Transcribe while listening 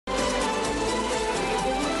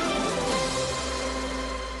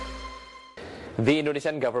The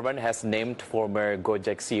Indonesian government has named former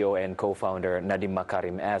Gojek CEO and co-founder Nadiem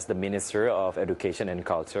Makarim as the Minister of Education and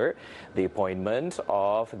Culture. The appointment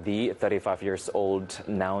of the 35-year-old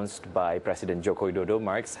announced by President Joko Widodo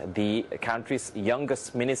marks the country's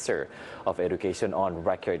youngest Minister of Education on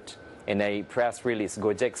record. In a press release,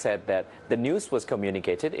 Gojek said that the news was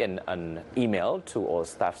communicated in an email to all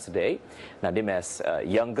staff today. Nadiem, as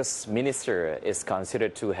youngest minister, is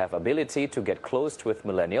considered to have ability to get close with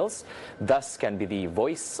millennials, thus can be the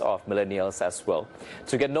voice of millennials as well.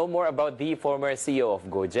 To get know more about the former CEO of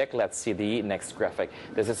Gojek, let's see the next graphic.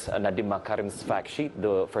 This is Nadiem Makarim's fact sheet.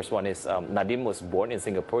 The first one is Nadiem was born in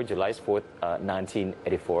Singapore, July 4th,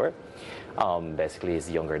 1984. Basically, he's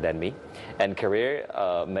younger than me. And career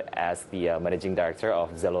as the managing director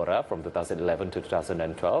of Zalora from 2011 to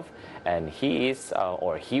 2012. And he was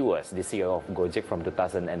the CEO of Gojek from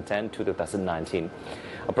 2010 to 2019.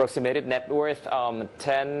 Approximated net worth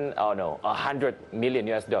 $100 million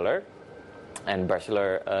US, and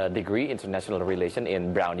bachelor degree international relation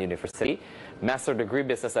in Brown University, master degree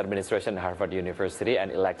business administration Harvard University,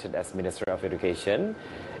 and elected as Minister of Education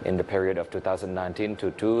in the period of 2019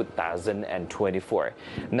 to 2024.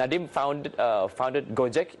 Nadiem founded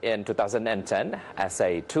Gojek in 2010 as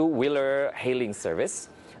a two-wheeler hailing service.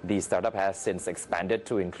 The startup has since expanded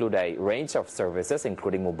to include a range of services,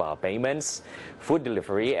 including mobile payments, food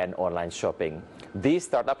delivery, and online shopping. The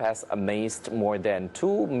startup has amassed more than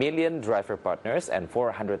 2 million driver partners and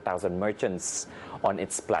 400,000 merchants on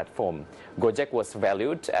its platform. Gojek was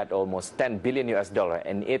valued at almost $10 billion US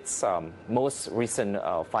in its most recent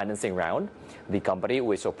financing round. The company,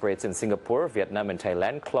 which operates in Singapore, Vietnam, and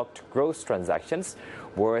Thailand, clocked gross transactions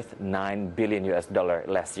worth $9 billion US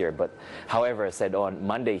last year. But however, said on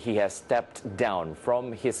Monday, he has stepped down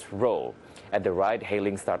from his role at the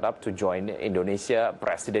ride-hailing startup to join Indonesia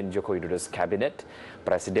President Joko Widodo's cabinet.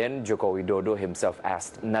 President Joko Widodo himself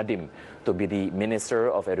asked Nadiem to be the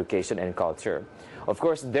Minister of Education and Culture. Of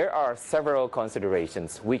course, there are several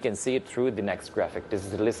considerations. We can see it through the next graphic. This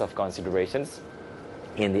is the list of considerations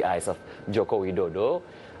in the eyes of Joko Widodo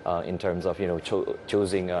in terms of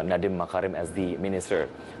choosing Nadiem Makarim as the minister.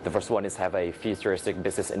 The first one is have a futuristic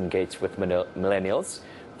business engaged with millennials,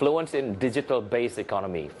 fluent in digital-based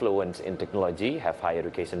economy, fluent in technology, have high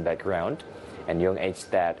education background, and young age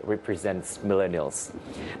that represents millennials.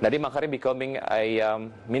 Nadiem Makarim becoming a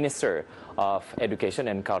Minister of Education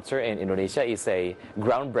and Culture in Indonesia is a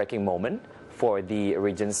groundbreaking moment for the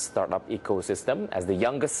region's startup ecosystem. As the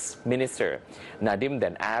youngest minister, Nadiem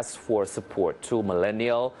then asked for support to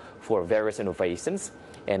millennials for various innovations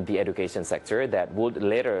in the education sector that would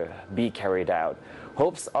later be carried out.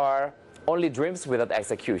 Hopes are only dreams without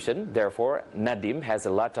execution. Therefore, Nadiem has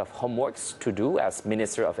a lot of homeworks to do as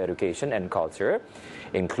Minister of Education and Culture,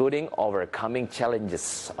 including overcoming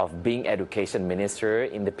challenges of being Education Minister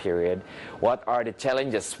in the period. What are the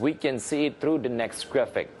challenges? We can see it through the next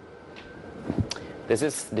graphic. This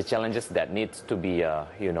is the challenges that need to be,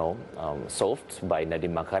 solved by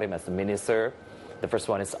Nadiem Makarim as the minister. The first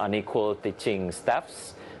one is unequal teaching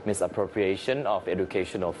staffs. Misappropriation of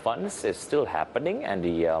educational funds is still happening, and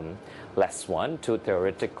the last one, to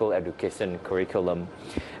theoretical education curriculum.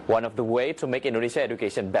 One of the way to make Indonesia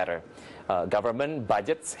education better. Government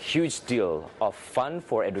budgets huge deal of fund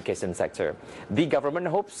for education sector. The government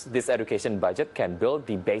hopes this education budget can build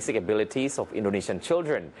the basic abilities of Indonesian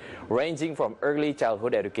children, ranging from early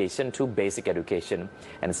childhood education to basic education,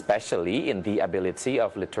 and especially in the ability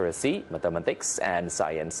of literacy, mathematics, and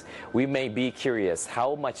science. We may be curious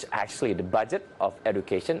how much actually the budget of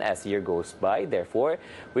education as year goes by. Therefore,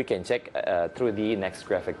 we can check through the next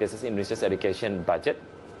graphic. This is Indonesia's education budget.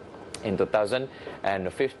 In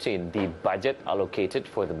 2015, the budget allocated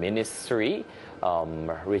for the ministry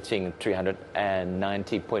reaching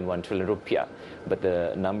 390.1 trillion rupiah, but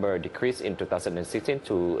the number decreased in 2016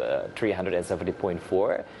 to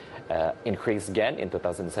 370.4, increased again in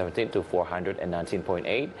 2017 to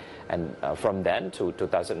 419.8, and from then to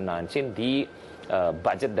 2019, the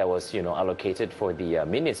budget that was allocated for the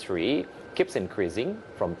ministry keeps increasing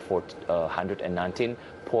from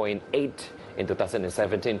 119.8 in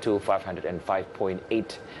 2017 to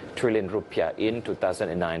 505.8 trillion rupiah in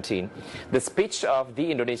 2019. The speech of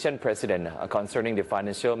the Indonesian president concerning the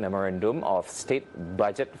financial memorandum of state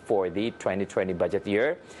budget for the 2020 budget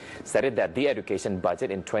year stated that the education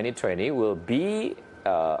budget in 2020 will be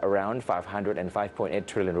around 505.8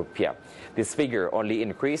 trillion rupiah. This figure only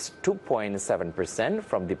increased 2.7%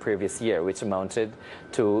 from the previous year, which amounted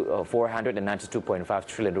to 492.5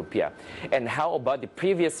 trillion rupiah. And how about the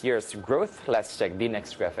previous year's growth? Let's check the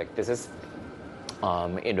next graphic. This is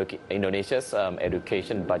Indonesia's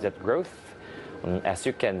education budget growth As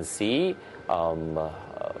you can see,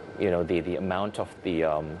 the amount of the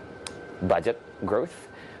budget growth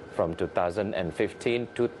from 2015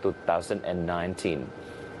 to 2019.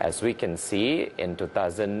 As we can see, in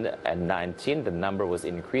 2019, the number was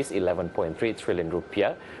increased 11.3 trillion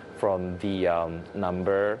rupiah from the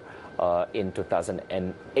number in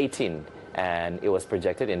 2018. And it was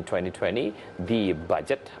projected in 2020, the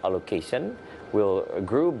budget allocation will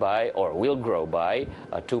grow by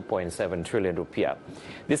 2.7 trillion rupiah.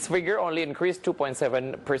 This figure only increased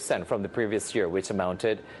 2.7% from the previous year, which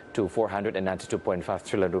amounted to 492.5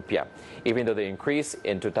 trillion rupiah, even though the increase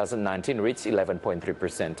in 2019 reached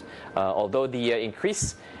 11.3%. Although the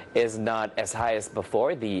increase is not as high as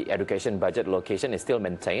before, the education budget allocation is still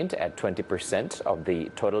maintained at 20% of the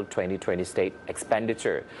total 2020 state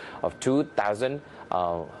expenditure of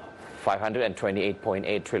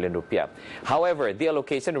 528.8 trillion rupiah. However, the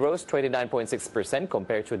allocation rose 29.6%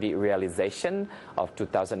 compared to the realization of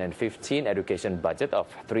 2015 education budget of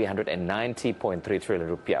 390.3 trillion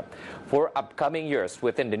rupiah. For upcoming years,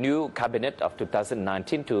 within the new cabinet of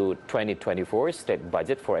 2019 to 2024, state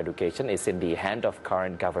budget for education is in the hand of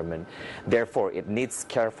current government. Therefore, it needs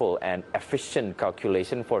careful and efficient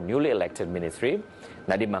calculation for newly elected ministry,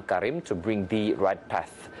 Nadiem Makarim, to bring the right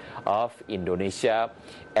path of Indonesia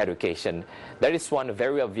education. There is one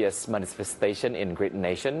very obvious manifestation in great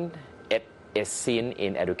nation. It is seen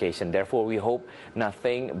in education. Therefore, we hope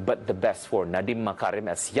nothing but the best for Nadiem Makarim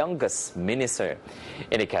as youngest minister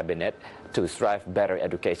in the cabinet to strive better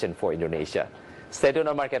education for Indonesia. Stay tuned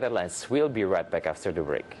on Market Headlines. We'll be right back after the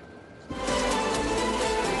break.